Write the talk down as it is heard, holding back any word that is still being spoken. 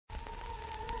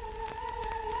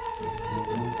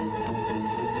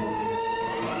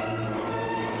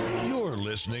You're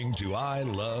listening to I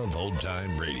Love Old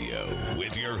Time Radio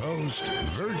with your host,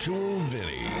 Virtual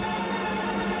Vinny.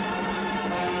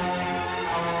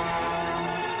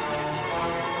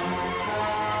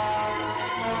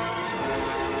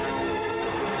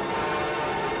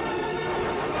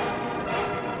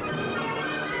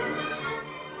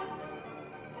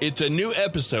 It's a new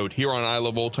episode here on I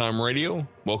Love Old Time Radio.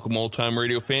 Welcome, Old Time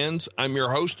Radio fans. I'm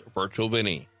your host, Virtual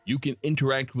Vinny. You can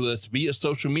interact with us via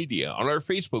social media on our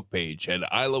Facebook page at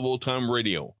I Love Old Time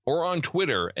Radio or on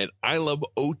Twitter at I Love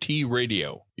OT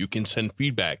Radio. You can send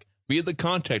feedback via the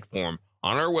contact form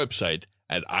on our website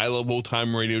at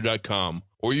iloveoldtimeradio.com,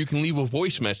 or you can leave a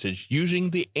voice message using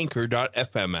the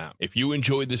Anchor.fm app. If you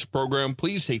enjoyed this program,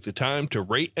 please take the time to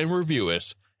rate and review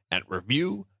us at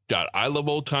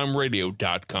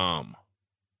review.iloveoldtimeradio.com.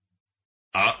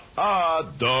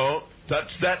 Don't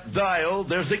touch that dial.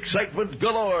 There's excitement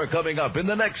galore coming up in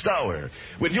the next hour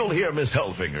when you'll hear Miss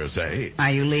Hellfinger say,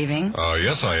 "Are you leaving?"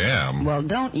 Yes, I am. Well,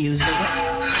 don't use the...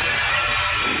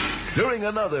 During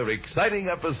another exciting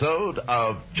episode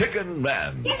of Chicken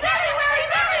Man. He's everywhere!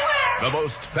 He's everywhere! The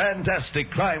most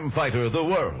fantastic crime fighter the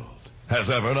world has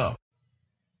ever known.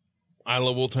 I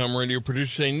Love Old Time Radio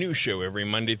produces a new show every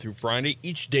Monday through Friday,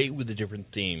 each day with a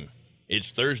different theme.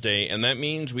 It's Thursday, and that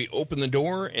means we open the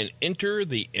door and enter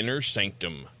the inner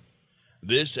sanctum.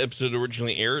 This episode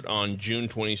originally aired on June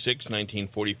 26,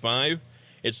 1945.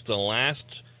 It's the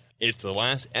last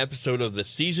episode of the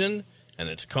season, and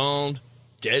it's called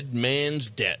Dead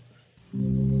Man's Debt.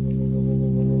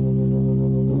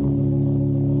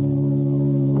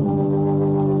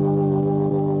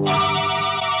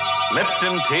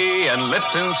 Lipton Tea and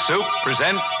Lipton Soup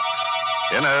presents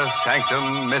Inner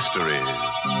Sanctum Mysteries.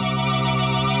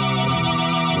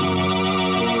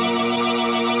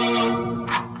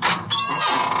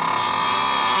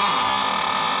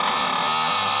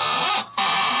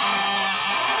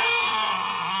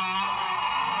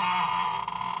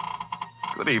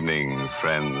 Good evening,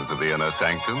 friends of the Inner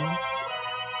Sanctum.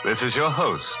 This is your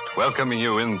host, welcoming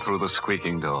you in through the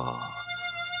squeaking door.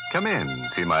 Come in,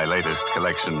 see my latest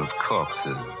collection of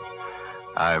corpses.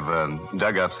 I've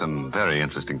dug up some very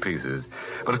interesting pieces,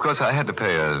 but of course I had to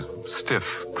pay a stiff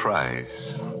price.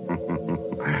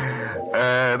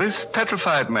 This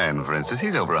petrified man, for instance,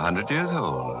 he's over 100 years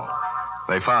old.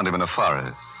 They found him in a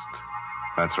forest.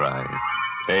 That's right,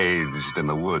 aged in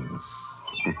the woods.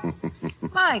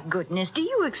 My goodness, do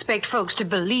you expect folks to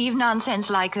believe nonsense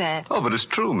like that? Oh, but it's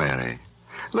true, Mary.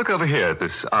 Look over here at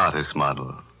this artist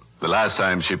model. The last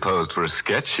time she posed for a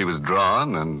sketch, she was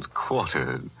drawn and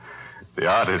quartered. The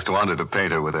artist wanted to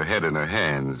paint her with her head in her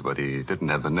hands, but he didn't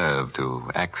have the nerve to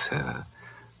axe her.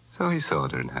 So he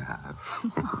sawed her in half.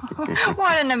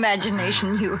 What an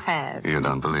imagination you have. You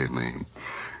don't believe me.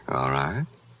 All right.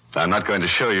 I'm not going to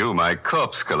show you my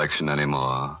corpse collection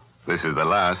anymore. This is the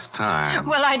last time.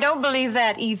 Well, I don't believe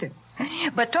that either.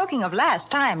 But talking of last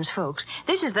times, folks,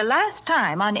 this is the last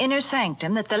time on Inner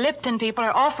Sanctum that the Lipton people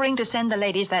are offering to send the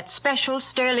ladies that special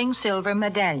sterling silver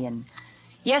medallion.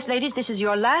 Yes, ladies, this is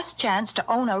your last chance to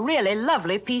own a really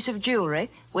lovely piece of jewelry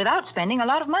without spending a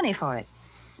lot of money for it.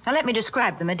 Now, let me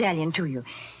describe the medallion to you.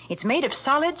 It's made of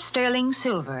solid sterling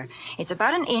silver. It's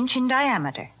about 1 inch in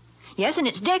diameter. Yes, and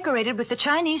it's decorated with the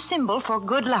Chinese symbol for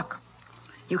good luck.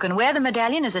 You can wear the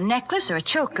medallion as a necklace or a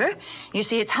choker. You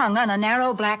see, it's hung on a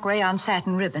narrow black rayon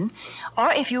satin ribbon.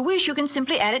 Or if you wish, you can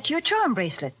simply add it to your charm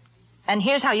bracelet. And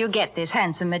here's how you get this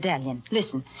handsome medallion.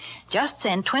 Listen, just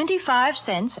send 25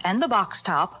 cents and the box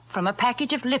top from a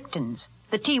package of Lipton's,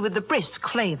 the tea with the brisk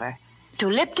flavor, to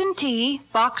Lipton Tea,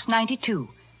 Box 92.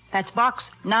 That's Box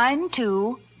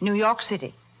 92, New York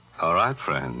City. All right,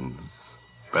 friends.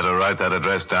 Better write that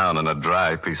address down on a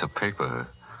dry piece of paper.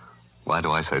 Why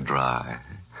do I say dry?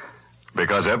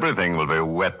 Because everything will be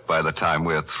wet by the time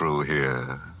we're through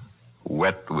here.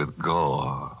 Wet with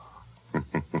gore.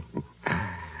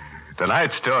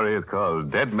 Tonight's story is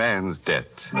called Dead Man's Debt.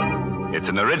 It's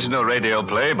an original radio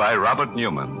play by Robert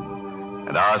Newman.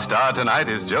 And our star tonight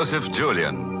is Joseph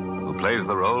Julian, who plays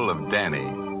the role of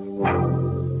Danny.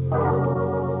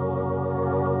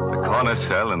 The corner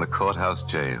cell in the courthouse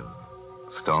jail.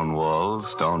 Stone walls,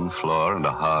 stone floor, and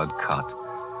a hard cot.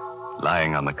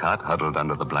 Lying on the cot, huddled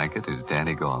under the blanket, is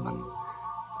Danny Gorman.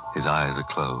 His eyes are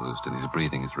closed and his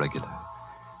breathing is regular.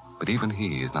 But even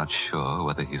he is not sure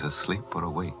whether he's asleep or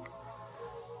awake.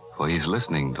 For he's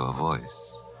listening to a voice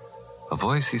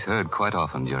he's heard quite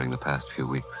often during the past few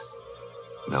weeks.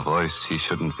 And a voice he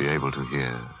shouldn't be able to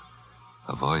hear.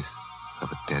 A voice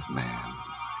of a dead man.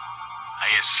 Are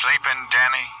you sleeping,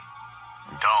 Danny?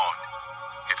 Don't.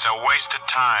 It's It's a waste of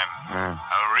time.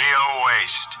 A real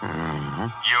waste. Mm-hmm.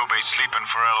 You'll be sleeping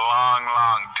for a long,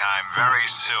 long time, very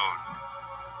soon.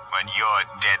 When you're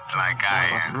dead like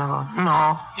I am. No.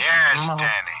 Yes,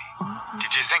 Danny.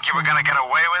 Did you think you were going to get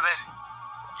away with it?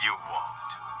 You won't.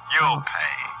 You'll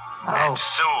pay. And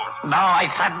soon. No,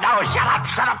 I said no.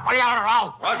 Shut up, will you?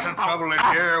 What's the trouble in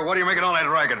here? What are you making all that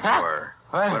racket for?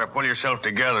 What? Better pull yourself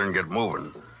together and get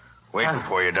moving. Waiting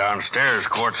for you downstairs,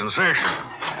 court's in session.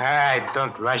 All right,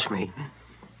 don't rush me.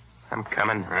 I'm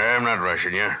coming. I'm not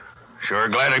rushing you. Sure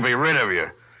glad to be rid of you.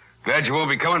 Glad you won't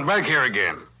be coming back here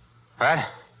again. What?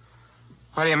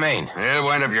 What do you mean? They'll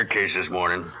wind up your case this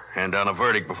morning. Hand down a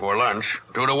verdict before lunch.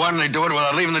 2-1, they do it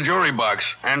without leaving the jury box.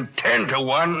 And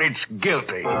 10-1, it's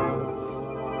guilty.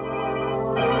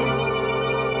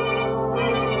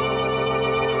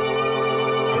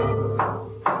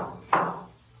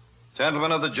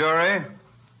 Gentlemen of the jury,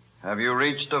 have you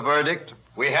reached a verdict?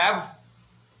 We have?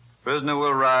 Prisoner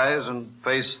will rise and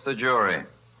face the jury.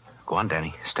 Go on,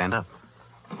 Danny. Stand up.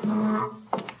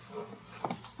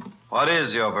 What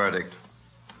is your verdict?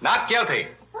 Not guilty.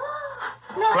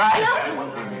 Right.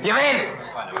 You mean?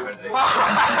 What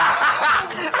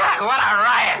a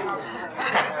riot.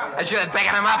 I should have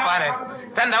taken him up on it.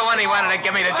 10-1 he wanted to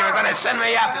give me that you were going to send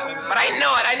me up. But I knew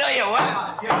it. I knew you would.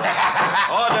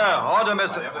 Order,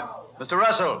 Mr.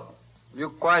 Russell. You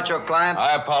quiet your client?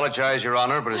 I apologize, Your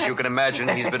Honor, but as you can imagine,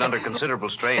 he's been under considerable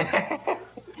strain.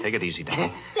 Take it easy,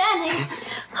 Danny. Danny.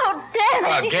 Oh,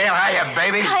 Danny. Oh, Gail, hiya,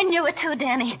 baby. I knew it too,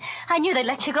 Danny. I knew they'd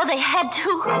let you go. They had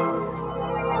to.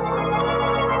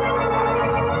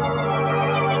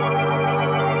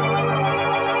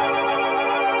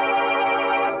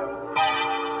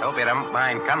 Hope you don't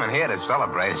mind coming here to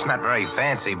celebrate. It's not very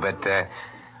fancy, but, well,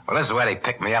 this is where they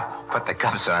picked me up, put the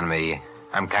cuffs on me.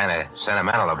 I'm kind of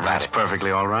sentimental about That's it.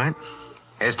 perfectly all right.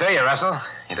 Here's to you, Russell.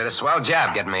 You did a swell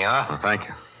job getting me off. Well, thank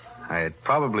you. I had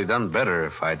probably done better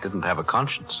if I didn't have a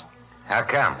conscience. How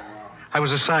come? I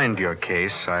was assigned to your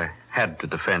case. I had to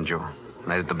defend you.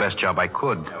 And I did the best job I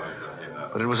could.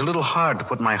 But it was a little hard to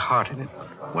put my heart in it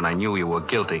when I knew you were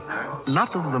guilty.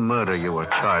 Not of the murder you were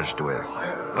charged with,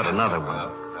 but another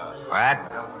one. What?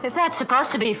 If that's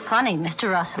supposed to be funny,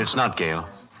 Mr. Russell. It's not, Gail.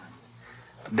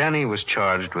 Danny was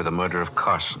charged with the murder of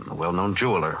Carson, a well-known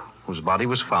jeweler, whose body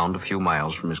was found a few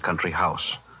miles from his country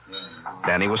house.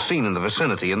 Danny was seen in the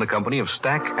vicinity in the company of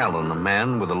Stack Allen, a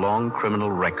man with a long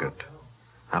criminal record.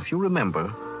 Now, if you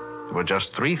remember, there were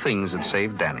just 3 things that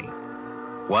saved Danny.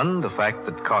 1, the fact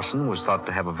that Carson was thought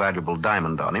to have a valuable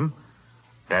diamond on him.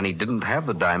 Danny didn't have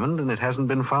the diamond, and it hasn't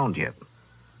been found yet.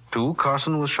 2,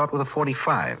 Carson was shot with a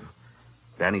 .45.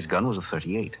 Danny's gun was a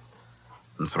 .38.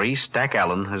 And 3, Stack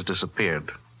Allen has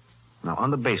disappeared. Now,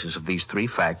 on the basis of these 3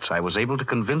 facts, I was able to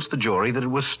convince the jury that it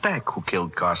was Stack who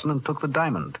killed Carson and took the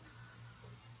diamond.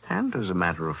 And, as a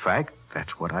matter of fact,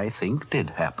 that's what I think did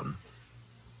happen.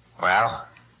 Well?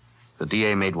 The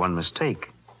DA made one mistake.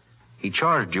 He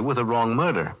charged you with a wrong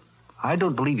murder. I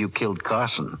don't believe you killed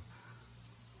Carson,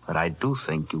 but I do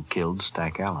think you killed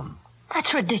Stack Allen.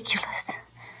 That's ridiculous.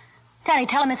 Danny,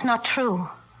 tell him it's not true.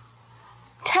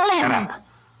 Tell him. Shut up.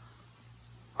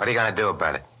 What are you going to do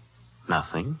about it?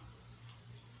 Nothing.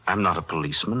 I'm not a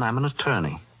policeman. I'm an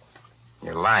attorney.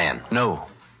 You're lying. No.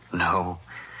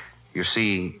 You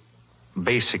see,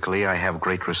 basically, I have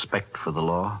great respect for the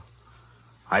law.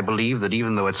 I believe that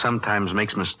even though it sometimes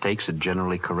makes mistakes, it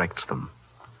generally corrects them.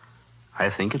 I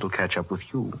think it'll catch up with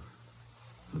you.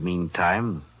 In the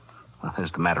meantime, well,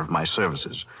 there's the matter of my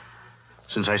services.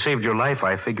 Since I saved your life,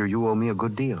 I figure you owe me a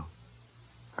good deal.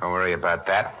 Don't worry about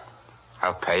that.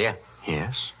 I'll pay you.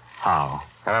 Yes? How?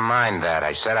 Never mind that.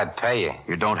 I said I'd pay you.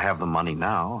 You don't have the money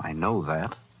now. I know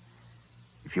that.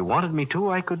 If you wanted me to,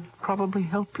 I could probably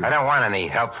help you. I don't want any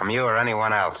help from you or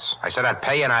anyone else. I said I'd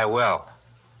pay you, and I will.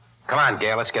 Come on,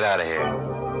 Gail. Let's get out of here. Are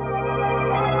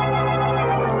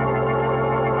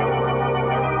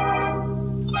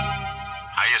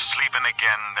you sleeping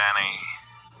again, Danny?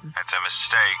 That's a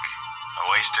mistake. A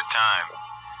waste of time.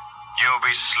 You'll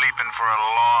be sleeping for a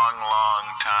long, long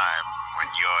time when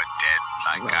you're dead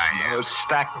like I am. No,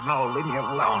 Stack, no, leave me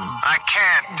alone. I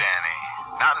can't, Danny.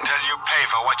 Not until you pay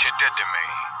for what you did to me.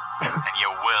 And you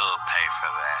will pay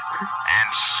for that. And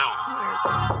soon.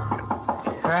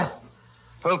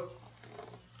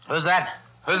 Who's that?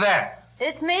 Who's there?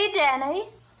 It's me, Danny.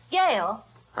 Gail.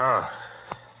 Oh.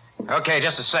 Okay,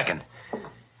 just a second.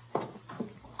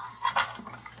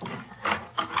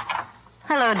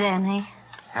 Hello, Danny.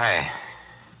 Hi.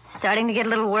 Starting to get a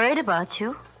little worried about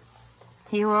you.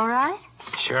 You all right?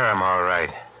 Sure, I'm all right.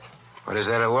 What is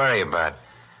there to worry about?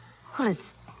 Well, it's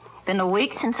been a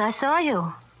week since I saw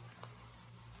you.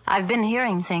 I've been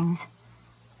hearing things.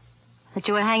 That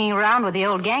you were hanging around with the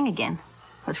old gang again.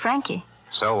 With Frankie.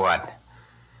 So what?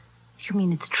 You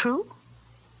mean it's true?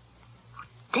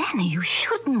 Danny, you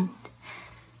shouldn't.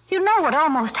 You know what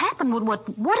almost happened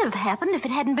what would have happened if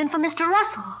it hadn't been for Mr.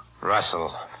 Russell.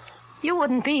 Russell. You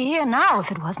wouldn't be here now if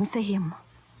it wasn't for him.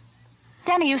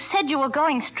 Danny, you said you were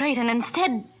going straight, and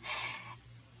instead...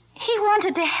 He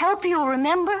wanted to help you,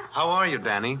 remember? How are you,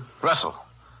 Danny? Russell,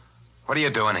 what are you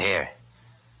doing here?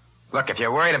 Look, if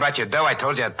you're worried about your dough, I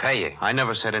told you I'd pay you. I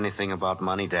never said anything about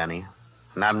money, Danny.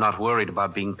 And I'm not worried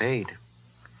about being paid.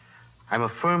 I'm a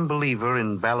firm believer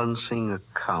in balancing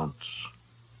accounts.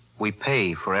 We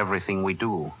pay for everything we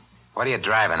do. What are you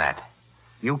driving at?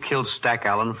 You killed Stack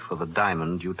Allen for the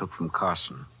diamond you took from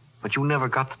Carson. But you never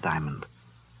got the diamond.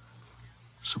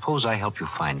 Suppose I help you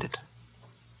find it.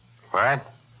 What?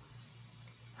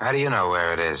 How do you know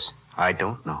where it is? I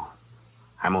don't know.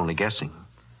 I'm only guessing.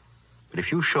 But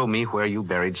if you show me where you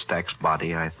buried Stack's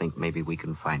body, I think maybe we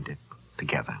can find it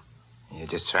together. You're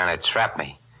just trying to trap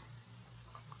me.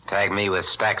 Tag me with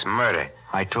Stack's murder.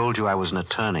 I told you I was an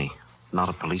attorney, not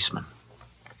a policeman.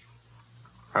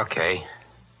 Okay.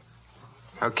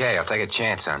 Okay, I'll take a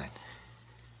chance on it.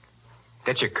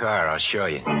 Get your car, I'll show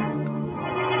you.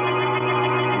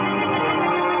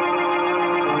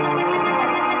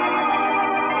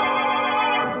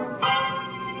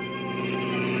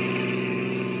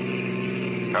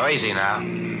 Go easy now.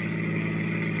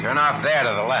 Turn off there to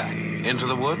the left. Into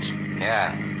the woods?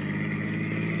 Yeah.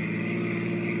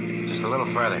 Just a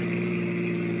little further.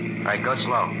 All right, go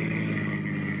slow.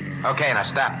 Okay, now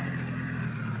stop.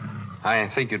 I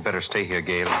think you'd better stay here,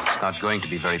 Gail. It's not going to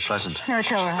be very pleasant. No,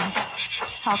 it's all right.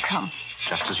 I'll come.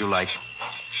 Just as you like.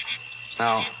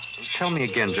 Now, tell me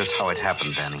again just how it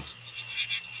happened, Danny.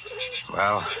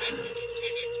 Well,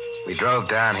 we drove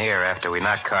down here after we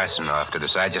knocked Carson off to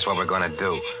decide just what we're going to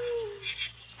do.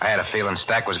 I had a feeling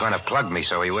Stack was going to plug me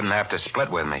so he wouldn't have to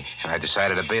split with me, and I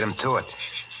decided to beat him to it.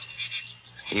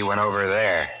 He went over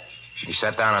there. He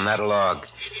sat down on that log,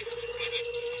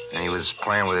 and he was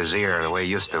playing with his ear the way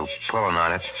he used to, pulling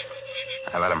on it.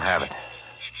 I let him have it.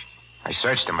 I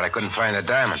searched him, but I couldn't find the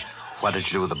diamond. What did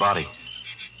you do with the body?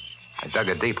 I dug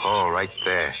a deep hole right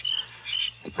there.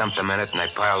 I dumped him in it, and I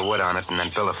piled wood on it, and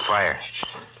then built a fire.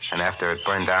 And after it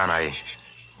burned down, I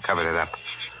covered it up.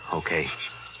 Okay.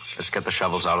 Let's get the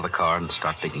shovels out of the car and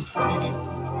start digging.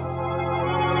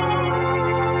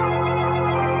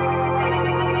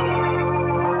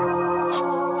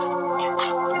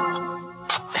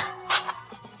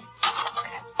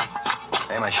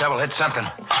 Hey, my shovel hit something.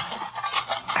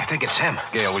 I think it's him.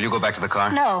 Gail, will you go back to the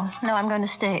car? No, I'm going to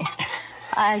stay.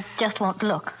 I just won't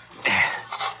look.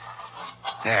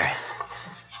 There.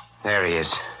 There he is.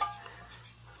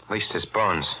 At least his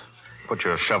bones. Put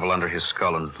your shovel under his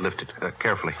skull and lift it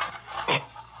carefully.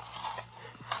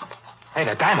 Hey,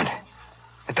 the diamond.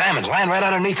 The diamond's lying right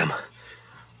underneath him.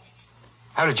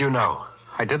 How did you know?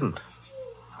 I didn't.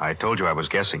 I told you I was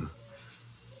guessing.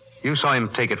 You saw him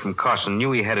take it from Carson,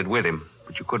 knew he had it with him,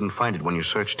 but you couldn't find it when you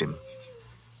searched him.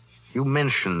 You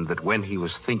mentioned that when he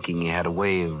was thinking, he had a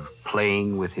way of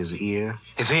playing with his ear.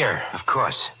 His ear, of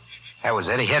course. That was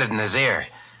it. He hid it in his ear.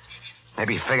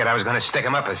 Maybe he figured I was going to stick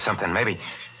him up with something. Maybe.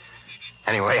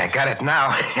 Anyway, I got it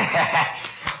now.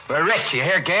 We're rich, you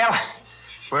hear, Gail?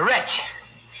 We're rich.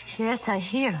 Yes, I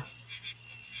hear.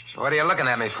 What are you looking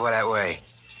at me for that way?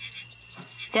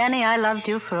 Danny, I loved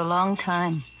you for a long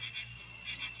time.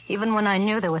 Even when I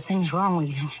knew there were things wrong with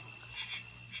you.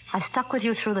 I stuck with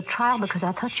you through the trial because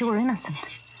I thought you were innocent.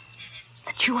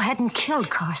 That you hadn't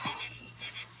killed Carson.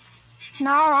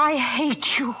 Now I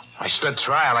hate you. I stood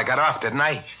trial. I got off, didn't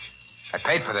I? I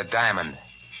paid for the diamond.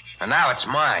 And now it's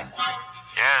mine.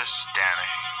 Yes, Danny.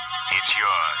 It's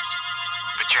yours.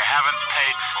 But you haven't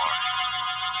paid for it.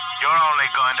 You're only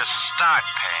going to start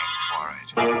paying for it.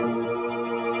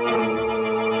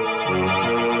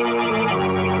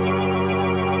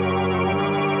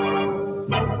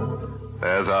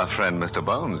 There's our friend, Mr.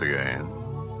 Bones, again.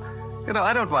 You know,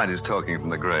 I don't mind his talking from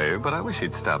the grave, but I wish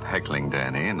he'd stop heckling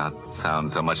Danny and not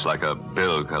sound so much like a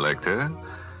bill collector.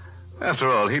 After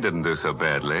all, he didn't do so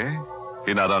badly.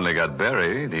 He not only got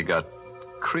buried, he got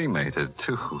cremated,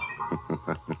 too.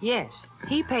 Yes,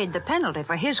 he paid the penalty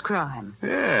for his crime.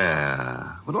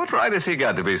 Yeah, but what right has he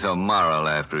got to be so moral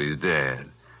after he's dead?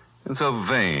 And so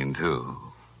vain, too,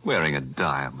 wearing a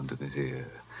diamond in his ear.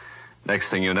 Next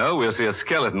thing you know, we'll see a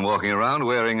skeleton walking around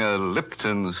wearing a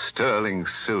Lipton sterling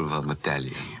silver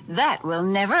medallion. That will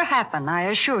never happen, I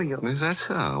assure you. Is that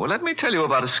so? Well, let me tell you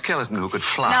about a skeleton who could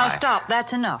fly. Now, stop.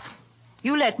 That's enough.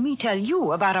 You let me tell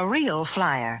you about a real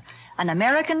flyer, an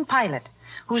American pilot,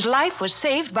 whose life was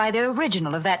saved by the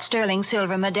original of that sterling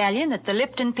silver medallion that the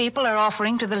Lipton people are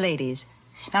offering to the ladies.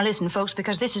 Now listen, folks,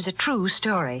 because this is a true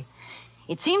story.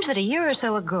 It seems that a year or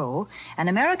so ago, an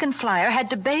American flyer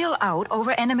had to bail out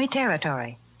over enemy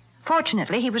territory.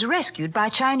 Fortunately, he was rescued by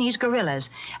Chinese guerrillas,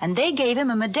 and they gave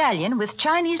him a medallion with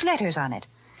Chinese letters on it.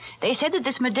 They said that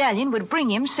this medallion would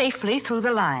bring him safely through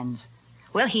the lines.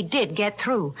 Well, he did get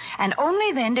through, and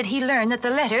only then did he learn that the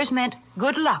letters meant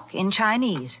good luck in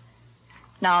Chinese.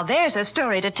 Now, there's a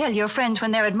story to tell your friends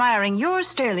when they're admiring your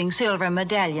sterling silver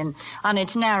medallion on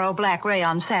its narrow black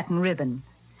rayon satin ribbon.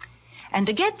 And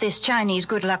to get this Chinese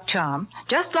good luck charm,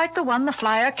 just like the one the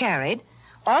flyer carried,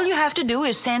 all you have to do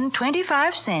is send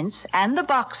 25 cents and the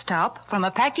box top from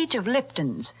a package of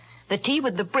Lipton's, the tea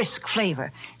with the brisk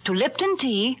flavor, to Lipton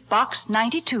Tea, Box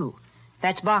 92.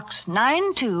 That's Box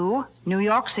 92, New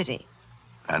York City.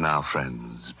 And now,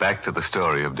 friends, back to the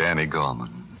story of Danny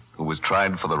Gorman, who was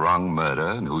tried for the wrong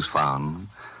murder and who's found,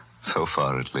 so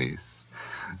far at least,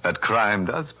 that crime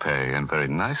does pay, and very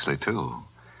nicely, too.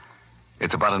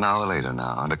 It's about an hour later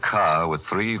now, and a car with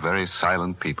 3 very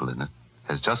silent people in it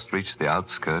has just reached the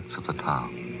outskirts of the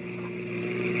town.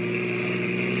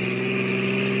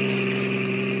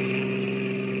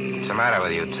 What's the matter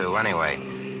with you two, anyway?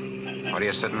 What are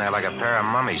you sitting there like a pair of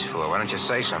mummies for? Why don't you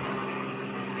say something?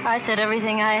 I said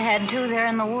everything I had to there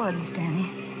in the woods,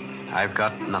 Danny. I've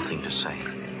got nothing to say.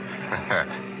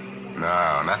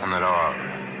 No, nothing at all.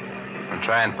 I'm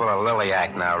trying to pull a lily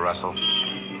act now, Russell.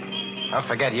 Don't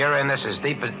forget, you're in this as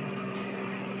deep as...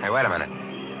 Hey, wait a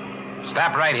minute.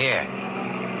 Stop right here.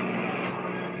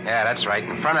 Yeah, that's right,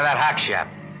 in front of that hock shop.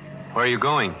 Where are you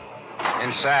going?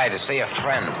 Inside to see a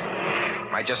friend.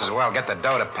 Might just as well get the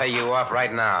dough to pay you off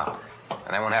right now.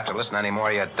 And I won't have to listen to any more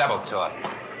of your double talk.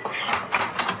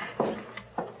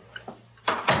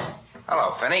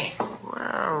 Hello, Finney.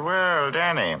 Well,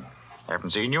 Danny.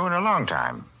 Haven't seen you in a long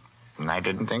time. And I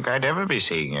didn't think I'd ever be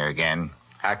seeing you again.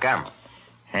 How come?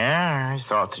 Yeah, I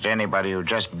thought that anybody who'd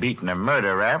just beaten a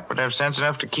murder rap would have sense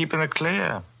enough to keep in the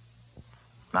clear.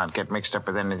 Not get mixed up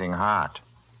with anything hot.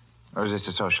 Or is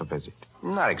this a social visit?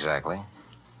 Not exactly.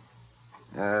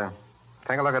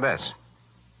 Take a look at this.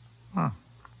 It's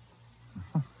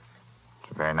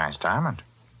a very nice diamond.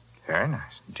 Very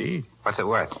nice indeed. What's it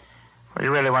worth? Well,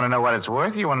 you really want to know what it's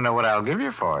worth? You want to know what I'll give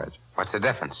you for it? What's the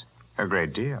difference? A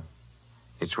great deal.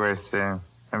 It's worth, let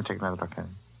me take another look at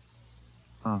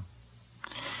it.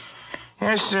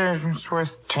 Yes, it's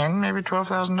worth $10,000, maybe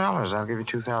 $12,000. I'll give you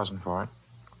 $2,000 for it.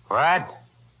 What?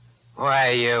 Why,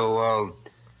 you old...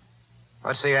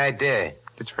 What's the idea?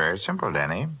 It's very simple,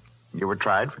 Danny. You were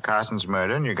tried for Carson's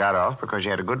murder, and you got off because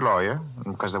you had a good lawyer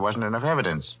and because there wasn't enough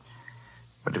evidence.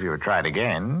 But if you were tried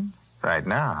again, right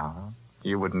now,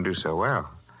 you wouldn't do so well.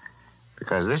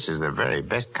 Because this is the very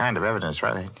best kind of evidence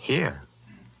right here.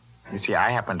 You see,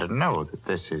 I happen to know that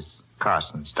this is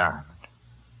Carson's diamond.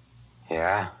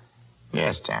 Yeah?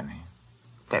 Yes, Danny.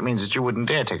 That means that you wouldn't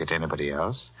dare take it to anybody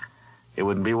else. It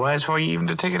wouldn't be wise for you even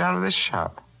to take it out of this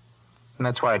shop. And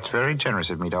that's why it's very generous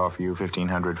of me to offer you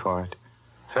 $1,500 for it.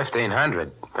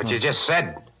 $1,500? But you just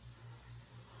said...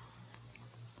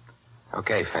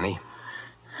 Okay, Finney.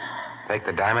 Take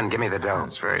the diamond, give me the dough.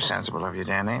 That's very sensible of you,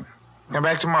 Danny. Come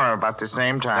back tomorrow about the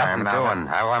same time. Nothing doing.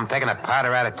 I'm taking a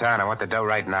powder out of town. I want the dough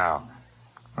right now.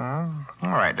 All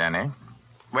right, Danny.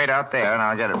 Wait out there, and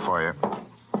I'll get it for you.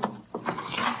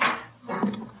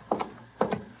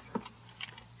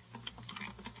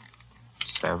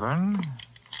 $7,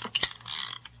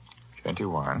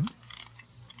 21,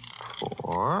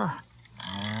 4,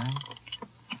 and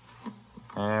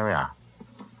there we are.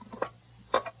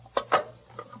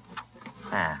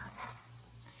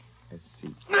 Let's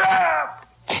see.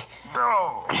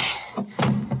 Oh.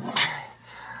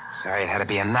 Sorry, it had to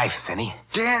be a knife, Finney.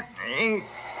 Danny,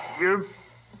 you...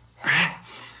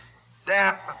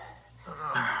 Damn.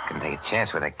 Couldn't take a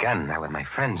chance with a gun, not with my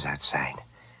friends outside.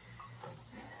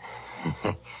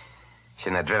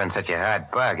 Shouldn't have driven such a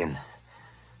hard bargain.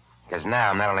 Because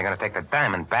now I'm not only going to take the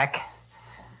diamond back,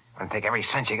 I'm going to take every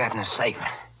cent you got in the safe.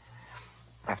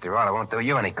 After all, it won't do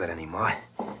you any good anymore.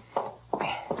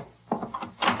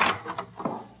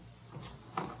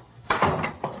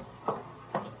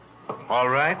 All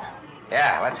right?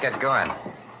 Yeah, let's get going.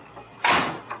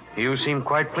 You seem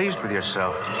quite pleased with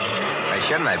yourself. Why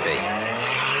shouldn't I be?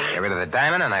 Get rid of the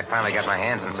diamond, and I finally got my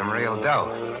hands on some real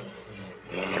dough.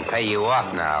 I can pay you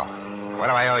off now. What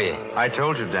do I owe you? I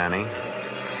told you, Danny.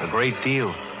 A great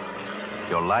deal.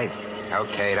 Your life.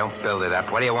 Okay, don't build it up.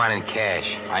 What do you want in cash?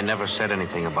 I never said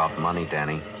anything about money,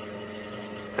 Danny.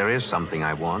 There is something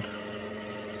I want.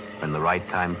 When the right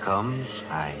time comes,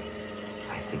 I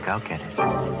think I'll get it.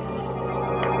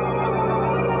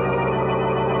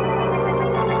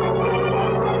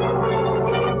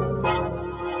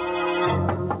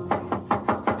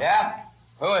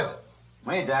 Who is it?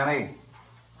 Me, Danny.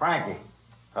 Frankie.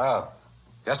 Oh,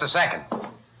 just a second.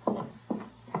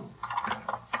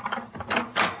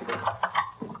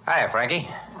 Hiya, Frankie.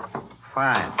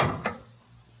 Fine.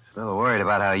 Just a little worried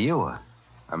about how you were.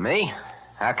 Me?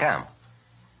 How come?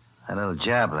 That little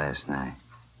job last night.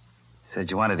 Said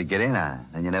you wanted to get in on it,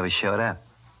 then you never showed up.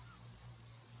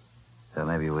 So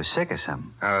maybe you were sick or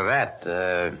something. Oh, that,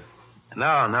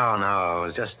 No. It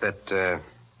was just that,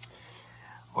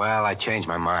 well, I changed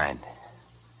my mind.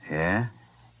 Yeah?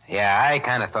 Yeah, I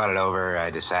kind of thought it over. I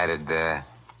decided, I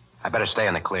better stay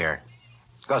in the clear.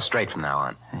 Go straight from now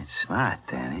on. That's smart,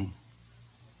 Danny.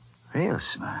 Real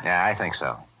smart. Yeah, I think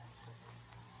so.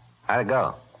 How'd it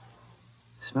go?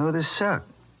 Smooth as silk.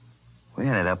 We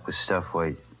ended up with stuff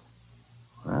worth,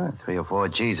 3 or 4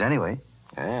 G's anyway.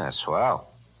 Yeah, that's swell.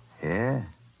 Yeah.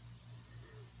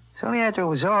 It's only after it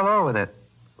was all over that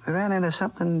we ran into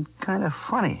something kind of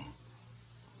funny.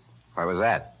 What was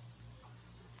that?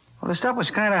 Well, the stuff was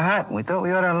kind of hot, and we thought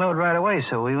we ought to unload right away,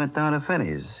 so we went down to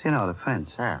Finney's. You know, the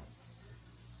fence. Yeah.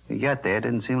 We got there, it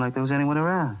didn't seem like there was anyone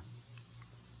around.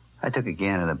 I took a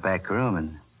gander in the back room,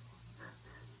 and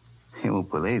you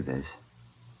won't believe this,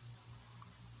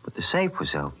 but the safe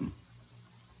was open.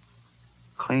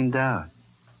 Cleaned out.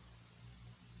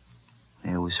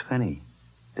 There was Finney,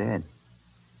 dead.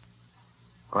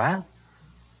 What?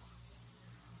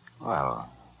 Well,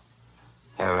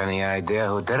 you have any idea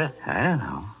who did it? I don't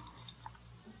know.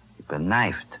 He'd been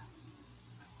knifed.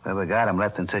 Whoever got him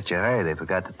left in such a hurry they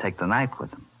forgot to take the knife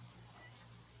with them.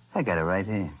 I got it right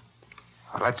here.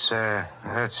 Well, let's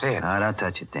see it. No, don't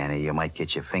touch it, Danny. You might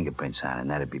get your fingerprints on it, and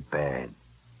that'd be bad.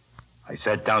 I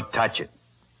said don't touch it.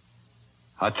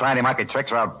 I'll try any monkey tricks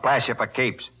or I'll blast you for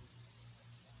keeps.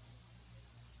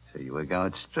 So you were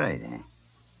going straight, eh?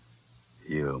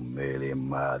 You merely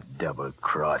mild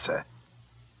double-crosser.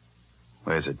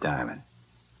 Where's the diamond?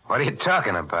 What are you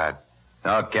talking about?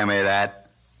 Don't give me that.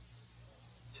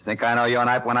 You think I know your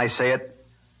knife when I say it?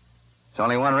 There's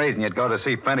only one reason you'd go to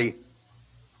see Finney. To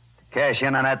cash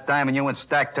in on that diamond you and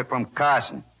Stack took from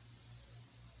Carson.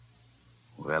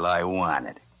 Well, I want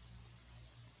it.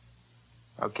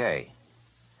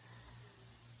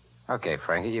 Okay,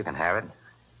 Frankie, you can have it.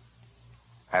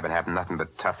 I've been having nothing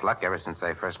but tough luck ever since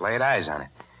I first laid eyes on it.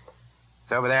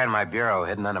 It's over there in my bureau,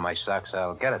 hidden under my socks.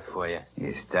 I'll get it for you.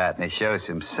 You're starting to show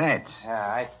some sense. Yeah,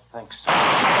 I think so.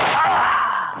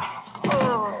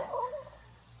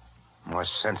 More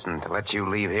sense than to let you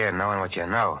leave here knowing what you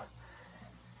know.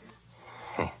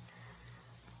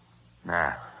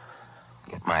 Now,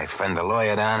 get my friend the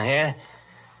lawyer down here.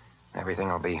 Everything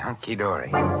will be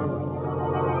hunky-dory.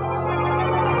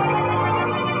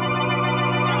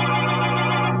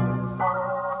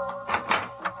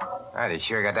 Oh, you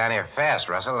sure got down here fast,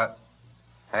 Russell.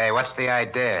 Hey, what's the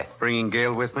idea? Bringing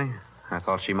Gail with me? I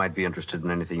thought she might be interested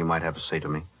in anything you might have to say to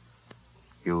me.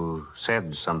 You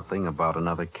said something about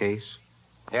another case?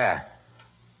 Yeah.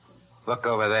 Look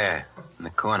over there, in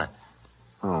the corner.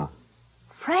 Oh.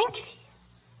 Frankie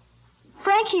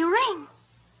Ring.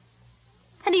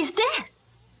 And he's dead.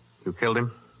 You killed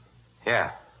him?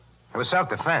 Yeah. It was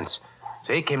self-defense.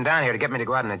 So he came down here to get me to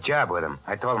go out on a job with him.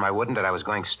 I told him I wouldn't, that I was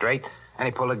going straight, and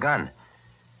he pulled a gun.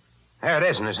 There it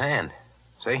is in his hand.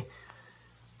 See?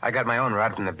 I got my own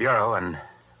rod from the bureau, and,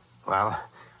 well,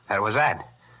 that was that.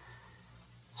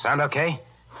 Sound okay?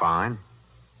 Fine.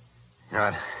 You know,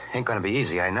 it ain't going to be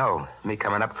easy, I know. Me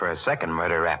coming up for a second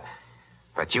murder rap.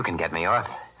 But you can get me off.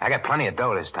 I got plenty of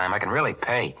dough this time. I can really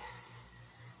pay.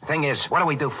 The thing is, what do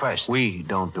we do first? We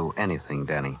don't do anything,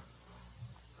 Danny.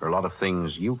 There are a lot of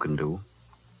things you can do.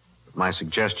 But my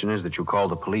suggestion is that you call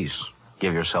the police.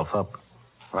 Give yourself up.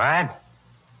 What?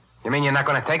 You mean you're not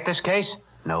going to take this case?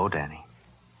 No, Danny.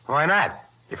 Why not?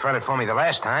 You fronted for me the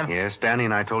last time. Yes, Danny,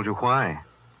 and I told you why.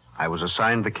 I was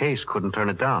assigned the case, couldn't turn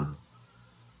it down.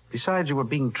 Besides, you were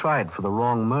being tried for the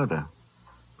wrong murder.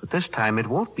 But this time it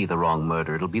won't be the wrong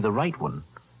murder. It'll be the right one.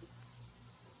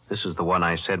 This is the one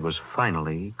I said was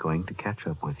finally going to catch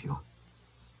up with you.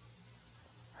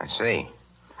 I see.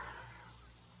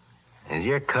 Is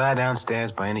your car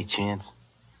downstairs by any chance?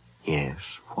 Yes.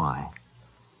 Why?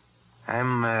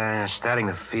 I'm starting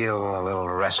to feel a little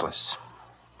restless.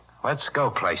 Let's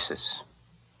go places.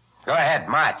 Go ahead,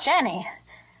 march. Danny,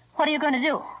 what are you going to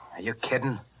do? Are you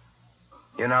kidding?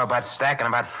 You know about Stack and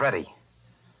about Freddie.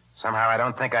 Somehow I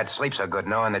don't think I'd sleep so good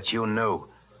knowing that you knew.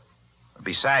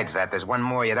 Besides that, there's one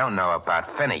more you don't know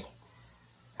about, Finney.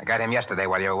 I got him yesterday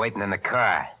while you were waiting in the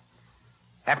car.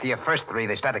 After your first 3,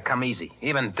 they started to come easy,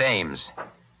 even dames.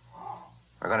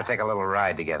 We're going to take a little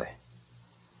ride together.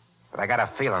 But I got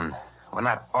a feeling we're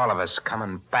not all of us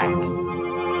coming back.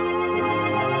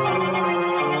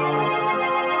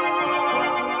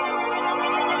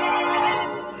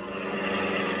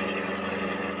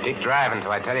 Keep driving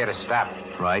till I tell you to stop.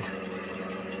 Right.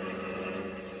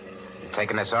 You're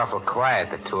taking this awful quiet,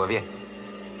 the two of you.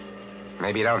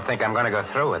 Maybe you don't think I'm going to go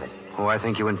through with it. Oh, I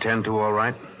think you intend to, all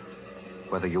right.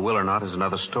 Whether you will or not is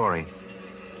another story.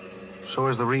 So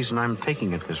is the reason I'm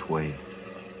taking it this way.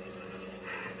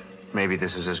 Maybe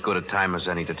this is as good a time as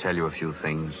any to tell you a few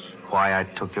things. Why I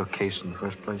took your case in the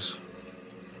first place.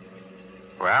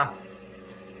 Well?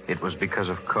 It was because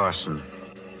of Carson.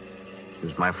 He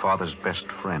was my father's best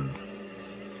friend.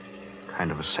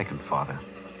 Kind of a second father.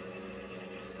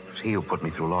 It was he who put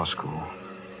me through law school.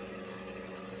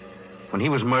 When he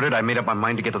was murdered, I made up my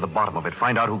mind to get to the bottom of it,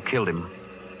 find out who killed him.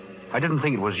 I didn't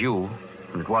think it was you,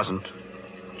 and it wasn't.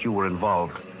 But you were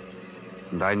involved.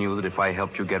 And I knew that if I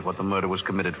helped you get what the murder was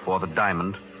committed for, the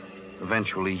diamond,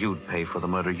 eventually you'd pay for the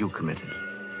murder you committed.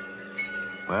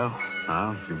 Well,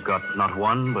 now you've got not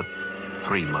one, but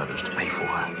 3 murders to pay for.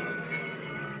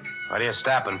 What are you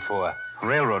stopping for? A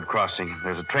railroad crossing.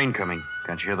 There's a train coming.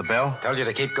 Can't you hear the bell? Told you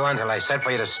to keep going till I said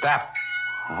for you to stop.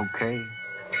 Okay.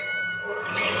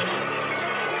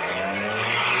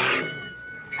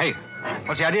 Hey,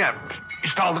 what's the idea? You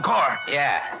stalled the car.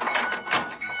 Yeah.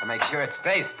 To make sure it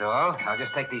stays stalled, I'll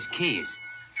just take these keys.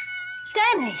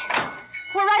 Danny,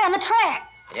 we're right on the track.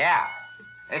 Yeah,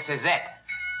 this is it.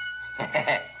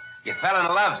 You fell in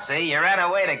love, see? You ran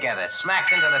away together,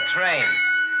 smacked into the train.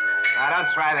 Now,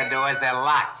 don't try the doors. They're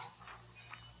locked.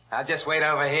 I'll just wait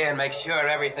over here and make sure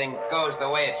everything goes the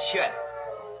way it should.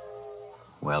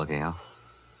 Well, Gail?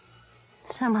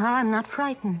 Somehow I'm not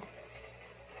frightened.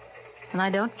 And I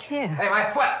don't care. Hey,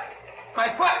 my foot! My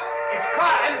foot! It's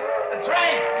caught in the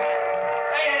train!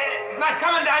 Hey, it's not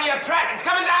coming down your track. It's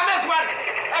coming down this one!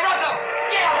 Hey, Russell!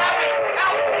 Gail, help me!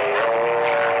 Help!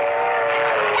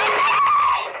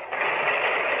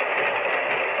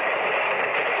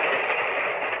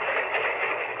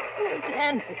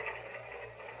 Danny.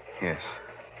 Yes.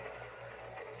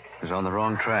 He was on the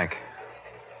wrong track.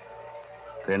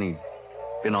 Then he'd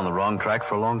been on the wrong track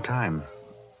for a long time.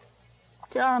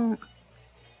 John,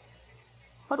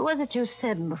 what was it you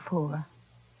said before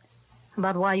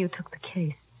about why you took the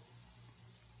case?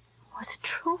 Was it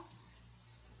true?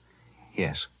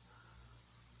 Yes.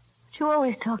 But you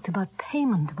always talked about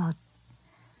payment, about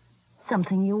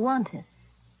something you wanted.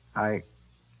 I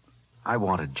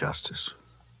wanted justice.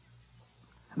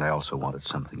 And I also wanted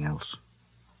something else.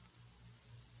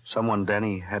 Someone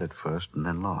Danny had at first and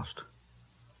then lost.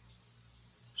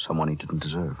 Someone he didn't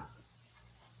deserve.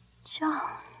 John.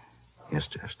 Yes,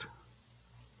 Just.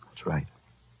 That's right.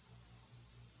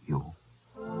 You.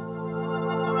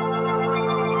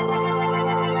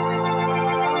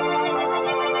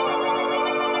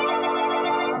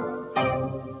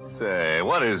 Say,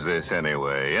 what is this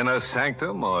anyway? Inner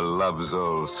Sanctum or Love's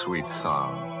Old Sweet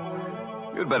Song?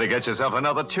 You'd better get yourself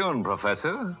another tune,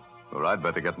 Professor. Or I'd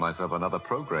better get myself another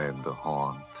program to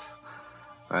haunt.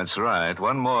 That's right.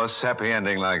 One more sappy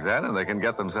ending like that, and they can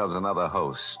get themselves another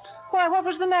host. Why, what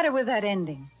was the matter with that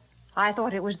ending? I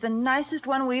thought it was the nicest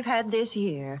one we've had this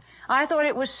year. I thought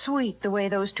it was sweet the way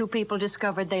those two people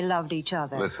discovered they loved each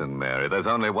other. Listen, Mary, there's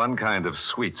only one kind of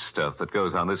sweet stuff that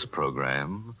goes on this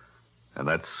program, and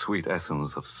that's sweet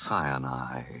essence of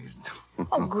cyanide.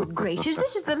 Oh, good gracious,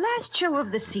 this is the last show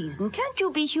of the season. Can't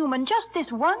you be human just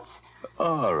this once?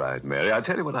 All right, Mary, I'll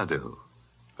tell you what I'll do.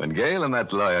 When Gail and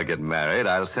that lawyer get married,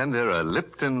 I'll send her a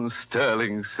Lipton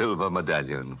sterling silver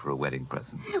medallion for a wedding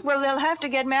present. Well, they'll have to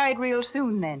get married real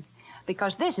soon then,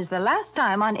 because this is the last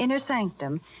time on Inner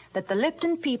Sanctum that the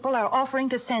Lipton people are offering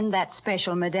to send that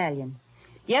special medallion.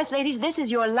 Yes, ladies, this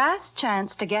is your last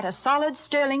chance to get a solid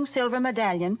sterling silver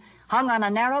medallion hung on a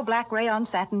narrow black rayon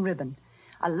satin ribbon.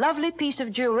 A lovely piece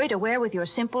of jewelry to wear with your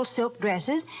simple silk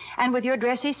dresses and with your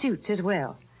dressy suits as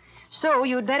well. So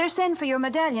you'd better send for your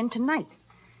medallion tonight.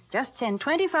 Just send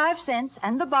 25 cents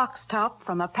and the box top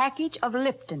from a package of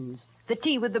Liptons, the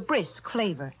tea with the brisk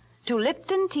flavor, to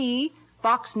Lipton Tea,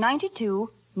 Box 92,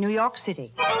 New York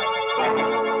City.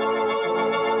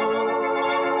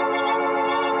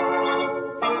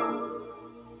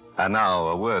 And now,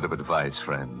 a word of advice,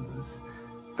 friends.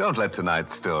 Don't let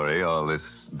tonight's story, all this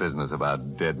business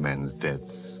about dead men's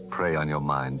debts, prey on your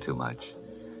mind too much.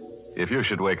 If you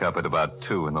should wake up at about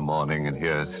 2 in the morning and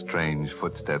hear strange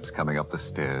footsteps coming up the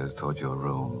stairs toward your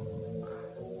room,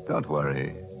 don't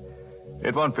worry.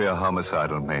 It won't be a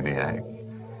homicidal maniac.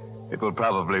 It will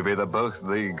probably be the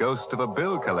ghost of a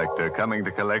bill collector coming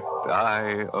to collect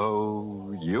IOU.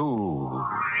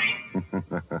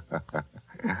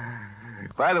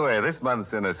 By the way, this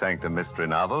month's Inner Sanctum mystery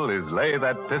novel is Lay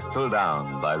That Pistol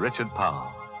Down by Richard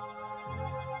Powell.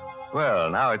 Well,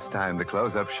 now it's time to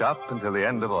close up shop until the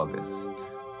end of August.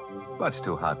 much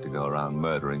too hot to go around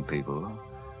murdering people.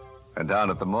 And down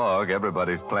at the morgue,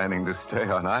 everybody's planning to stay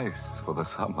on ice for the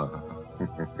summer.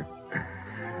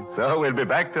 So we'll be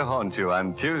back to haunt you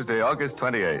on Tuesday, August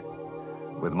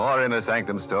 28th, with more Inner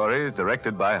Sanctum stories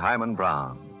directed by Hyman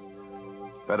Brown.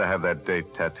 Better have that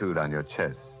date tattooed on your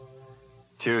chest.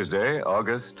 Tuesday,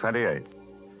 August 28th.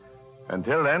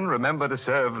 Until then, remember to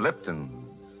serve Lipton,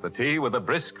 the tea with a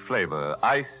brisk flavor,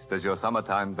 iced as your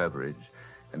summertime beverage.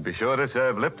 And be sure to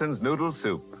serve Lipton's noodle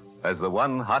soup as the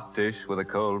one hot dish with a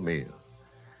cold meal.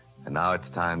 And now it's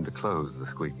time to close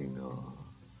the squeaking door.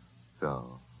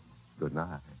 So, good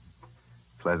night.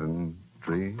 Pleasant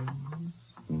dreams.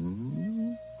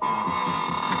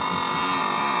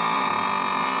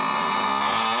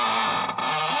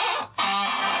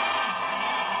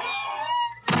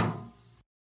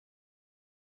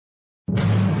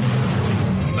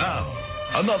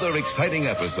 Another exciting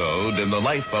episode in the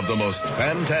life of the most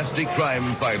fantastic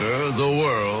crime fighter the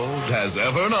world has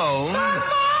ever known.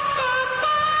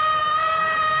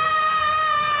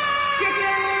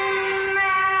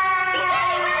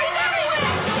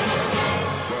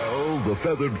 Well, the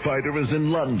feathered fighter is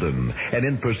in London and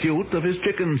in pursuit of his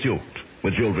chicken suit,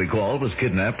 which you'll recall was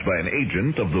kidnapped by an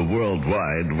agent of the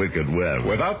worldwide wicked web.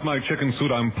 Without my chicken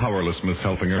suit, I'm powerless, Miss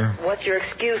Helfinger. What's your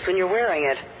excuse when you're wearing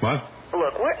it? What?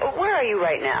 Look, where are you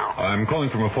right now? I'm calling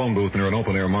from a phone booth near an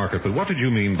open-air market, but what did you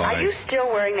mean by... Are you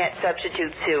still wearing that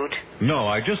substitute suit? No,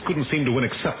 I just couldn't seem to win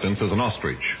acceptance as an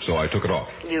ostrich, so I took it off.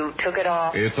 You took it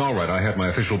off? It's all right. I had my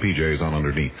official PJs on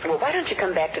underneath. Well, why don't you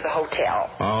come back to the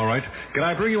hotel? All right. Can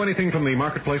I bring you anything from the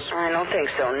marketplace? I don't think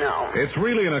so, no. It's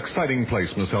really an exciting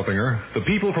place, Miss Helfinger. The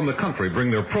people from the country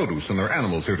bring their produce and their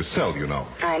animals here to sell, you know.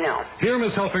 I know. Here,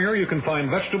 Miss Helfinger, you can find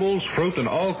vegetables, fruit, and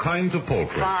all kinds of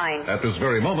poultry. Fine. At this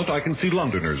very moment, I can see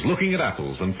Londoners looking at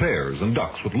apples and pears and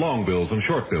ducks with long bills and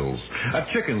short bills, at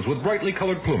chickens with brightly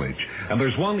colored plumage, and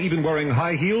there's one even wearing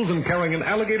high heels and carrying an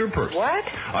alligator purse. What?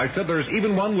 I said there's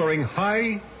even one wearing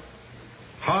high...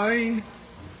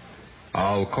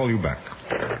 I'll call you back.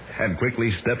 And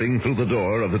quickly stepping through the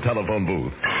door of the telephone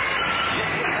booth,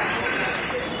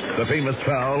 the famous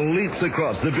fowl leaps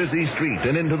across the busy street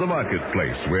and into the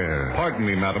marketplace where... Pardon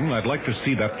me, madam. I'd like to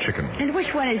see that chicken. And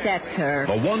which one is that, sir?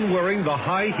 The one wearing the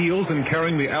high heels and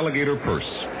carrying the alligator purse.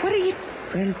 What are you...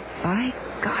 Well, by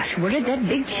gosh, where did that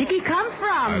big chickie come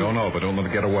from? I don't know, but don't let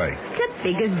it get away. It's the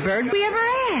biggest bird we ever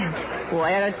had. Well,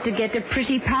 I ought to get a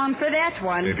pretty pound for that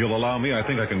one. If you'll allow me, I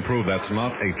think I can prove that's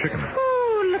not a chicken.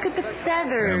 Oh, look at the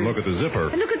feathers. And look at the zipper.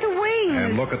 And look at the wings.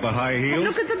 And look at the high heels. And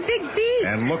look at the big beak.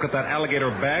 And look at that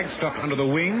alligator bag stuffed under the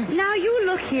wing. Now, you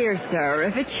look here, sir.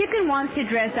 If a chicken wants to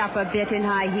dress up a bit in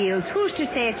high heels, who's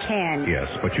to say it can? Yes,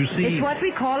 but you see... It's what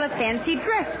we call a fancy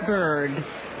dress bird.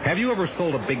 Have you ever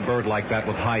sold a big bird like that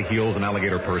with high heels and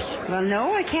alligator purse? Well,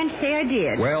 no, I can't say I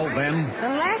did. Well, then...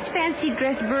 The last fancy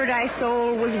dress bird I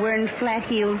sold was wearing flat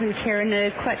heels and carrying a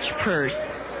clutch purse.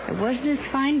 It wasn't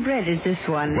as fine bred as this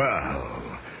one.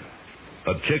 Well,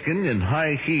 a chicken in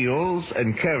high heels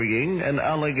and carrying an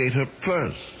alligator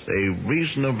purse. A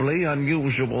reasonably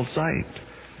unusual sight.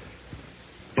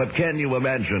 But can you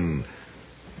imagine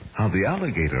how the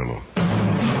alligator looked?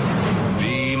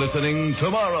 Be listening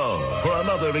tomorrow for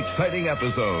another exciting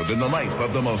episode in the life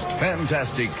of the most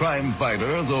fantastic crime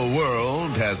fighter the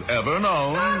world has ever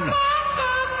known.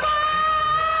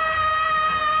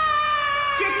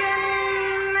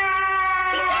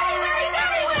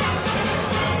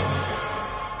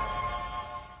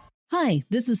 Hi,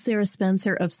 this is Sarah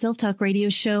Spencer of Self Talk Radio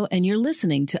Show, and you're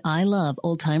listening to I Love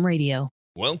Old Time Radio.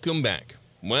 Welcome back.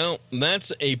 Well,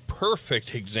 that's a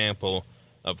perfect example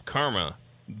of karma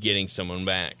getting someone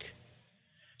back.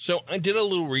 So I did a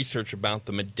little research about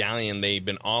the medallion they've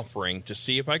been offering to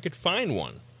see if I could find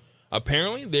one.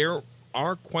 Apparently, they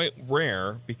are quite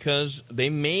rare because they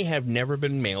may have never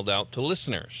been mailed out to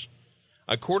listeners.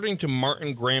 According to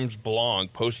Martin Graham's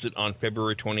blog posted on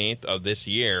February 28th of this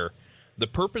year, the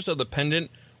purpose of the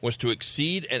pendant was to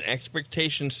exceed an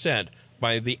expectation set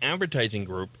by the advertising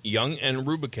group Young and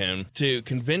Rubicon to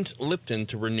convince Lipton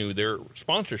to renew their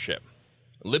sponsorship.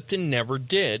 Lipton never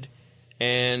did,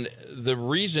 and the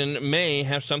reason may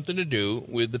have something to do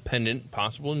with the pendant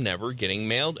possibly never getting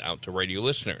mailed out to radio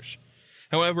listeners.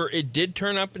 However, it did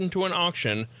turn up into an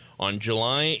auction on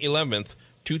July 11th,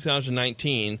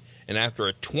 2019, and after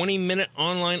a 20-minute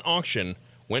online auction,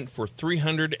 went for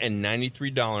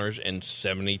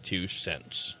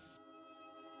 $393.72.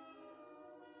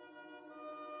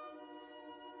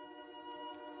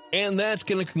 And that's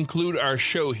going to conclude our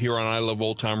show here on I Love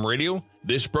Old Time Radio.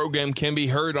 This program can be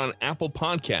heard on Apple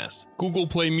Podcasts, Google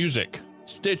Play Music,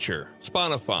 Stitcher,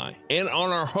 Spotify, and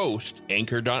on our host,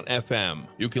 Anchor.fm.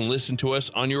 You can listen to us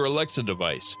on your Alexa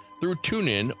device through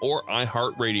TuneIn or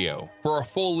iHeartRadio. For a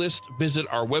full list, visit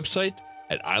our website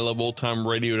at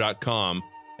iloveoldtimeradio.com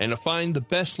and to find the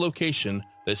best location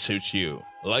that suits you.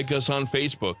 Like us on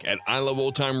Facebook at I Love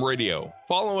Old Time Radio.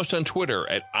 Follow us on Twitter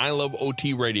at I Love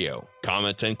OT Radio.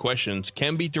 Comments and questions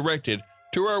can be directed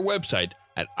to our website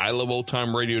at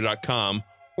iloveoldtimeradio.com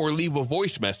or leave a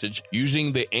voice message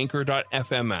using the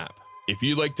Anchor.fm app. If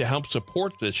you'd like to help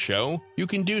support this show, you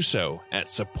can do so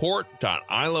at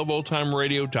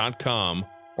support.iloveoldtimeradio.com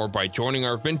or by joining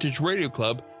our Vintage Radio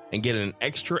Club and get an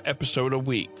extra episode a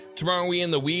week. Tomorrow we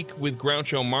end the week with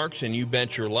Groucho Marx and You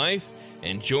Bet Your Life,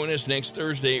 and join us next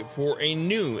Thursday for a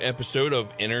new episode of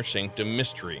Inner Sanctum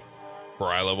Mystery. For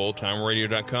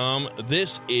iloveoldtimeradio.com,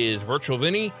 this is Virtual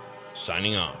Vinny,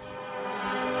 signing off.